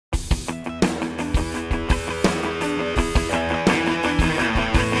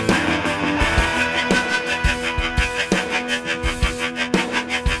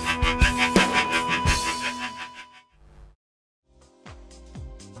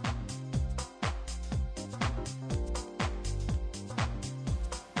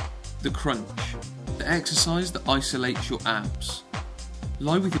The crunch, the exercise that isolates your abs.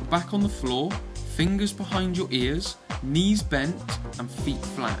 Lie with your back on the floor, fingers behind your ears, knees bent and feet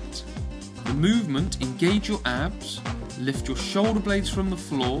flat. The movement, engage your abs, lift your shoulder blades from the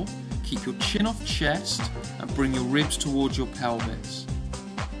floor, keep your chin off chest and bring your ribs towards your pelvis.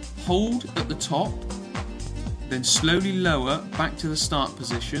 Hold at the top, then slowly lower back to the start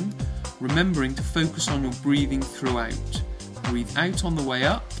position, remembering to focus on your breathing throughout. Breathe out on the way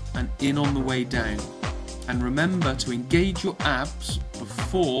up and in on the way down. And remember to engage your abs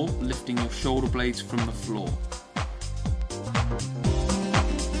before lifting your shoulder blades from the floor.